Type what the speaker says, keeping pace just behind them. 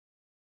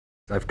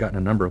I've gotten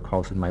a number of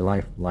calls in my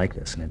life like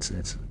this, and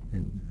it's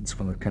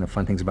one of the kind of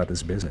fun things about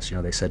this business. You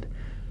know, they said,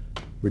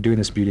 we're doing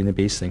this Beauty and the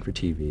Beast thing for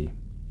TV,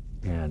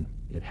 and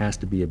it has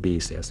to be a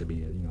beast. It has to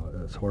be,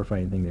 a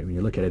horrifying thing that when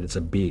you look at it, it's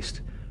a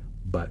beast.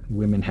 But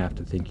women have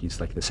to think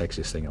he's like the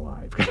sexiest thing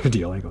alive, kind of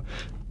deal. I go,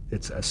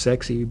 it's a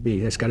sexy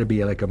beast. It's got to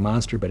be like a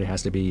monster, but it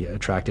has to be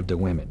attractive to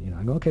women.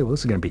 I go, okay, well,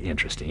 this is going to be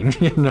interesting,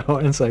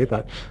 And so I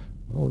thought,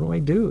 well, what do I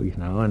do,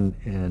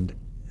 And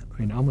I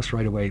mean, almost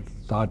right away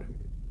thought,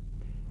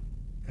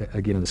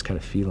 again, this kind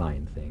of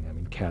feline thing. I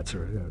mean, cats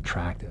are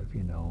attractive,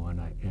 and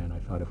I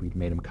thought if we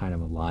made him kind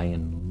of a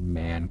lion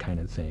man kind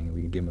of thing,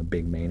 we could give him a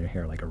big mane of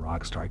hair like a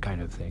rock star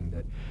kind of thing,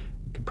 that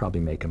could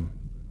probably make him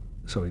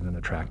so he's an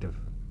attractive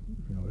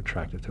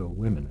to a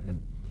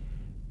women.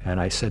 And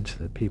I said to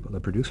the people, the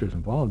producers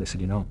involved, they said,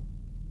 there's going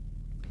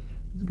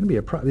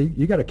to be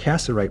you got to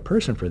cast the right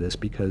person for this,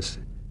 because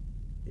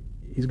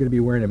he's going to be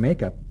wearing a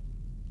makeup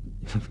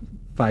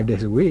 5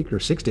 days a week or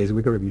 6 days a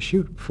week, or if you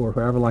shoot for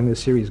however long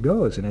this series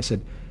goes. And I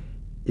said,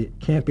 it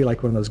can't be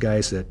like one of those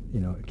guys that,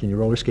 can you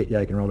roller skate? Yeah,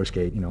 I can roller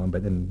skate,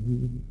 but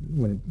then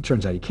when it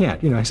turns out he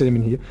can't, I said, I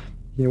mean,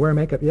 you wear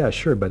makeup? Yeah,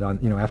 sure, but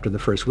after the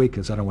first week,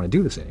 because I don't want to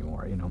do this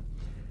anymore,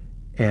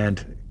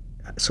 And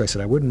so I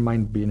said, I wouldn't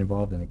mind being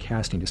involved in the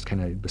casting, just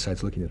kind of,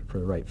 besides looking at it for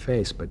the right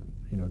face, but,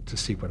 to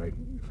see if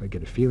I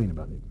get a feeling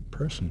about the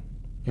person.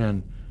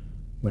 And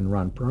when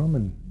Ron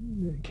Perlman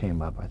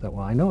came up, I thought,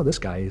 well, I know this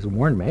guy. He's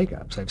worn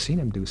makeups. I've seen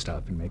him do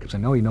stuff in makeups. I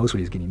know he knows what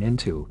he's getting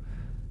into.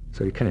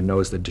 So he kind of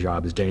knows the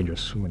job is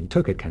dangerous when he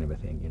took it, kind of a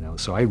thing,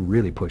 So I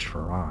really pushed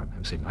for Ron.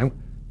 I'm saying,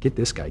 get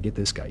this guy.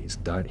 He's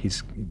done.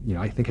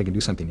 I think I can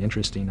do something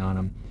interesting on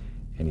him.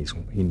 And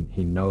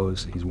he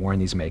knows, he's worn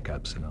these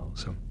makeups,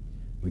 So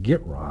we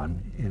get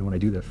Ron, and when I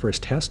do the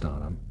first test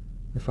on him,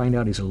 I find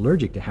out he's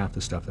allergic to half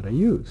the stuff that I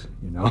use,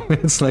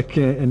 It's like,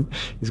 and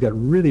he's got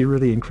really,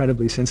 really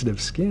incredibly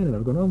sensitive skin, and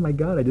I'm going, oh my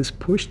God, I just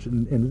pushed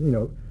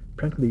and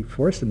practically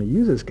forced him to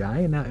use this guy,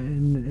 and I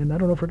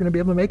don't know if we're going to be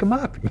able to make him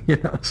up,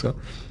 So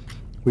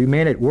we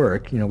made it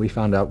work. We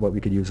found out what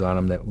we could use on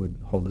him that would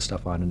hold the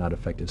stuff on and not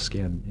affect his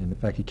skin. And in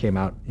fact, he came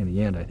out in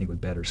the end, I think,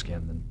 with better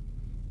skin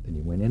than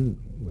he went in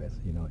with,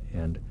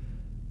 And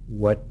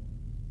what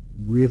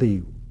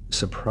really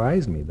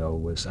surprised me, though,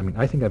 was,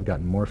 I think I've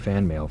gotten more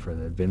fan mail for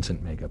the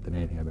Vincent makeup than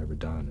anything I've ever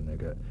done, and I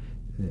got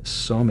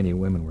so many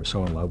women were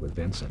so in love with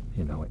Vincent,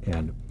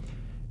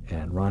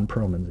 and Ron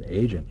Perlman's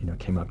agent,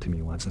 came up to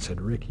me once and said,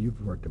 Rick, you've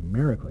worked a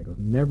miracle. He goes,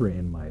 never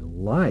in my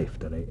life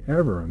did I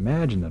ever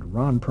imagine that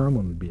Ron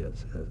Perlman would be a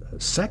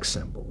sex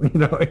symbol,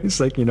 It's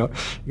like,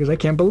 because I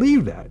can't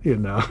believe that,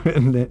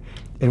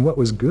 and what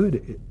was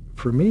good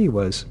for me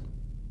was,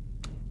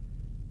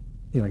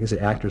 like I said,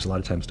 actors a lot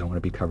of times don't want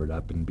to be covered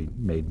up and be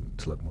made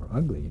to look more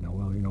ugly.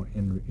 Well,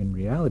 in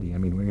reality,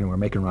 we're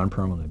making Ron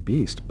Perlman a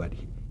beast, but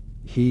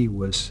he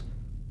was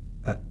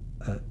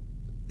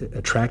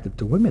attractive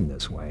to women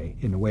this way,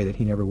 in a way that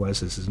he never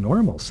was as his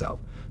normal self.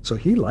 So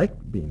he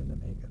liked being in the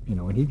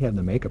makeup, when he'd have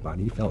the makeup on,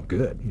 he felt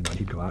good.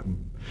 He'd go out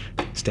and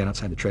stand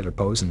outside the trailer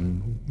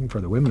posing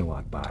for the women to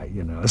walk by,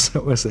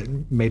 So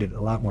it made it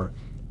a lot more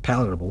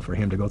palatable for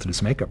him to go through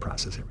this makeup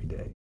process every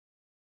day.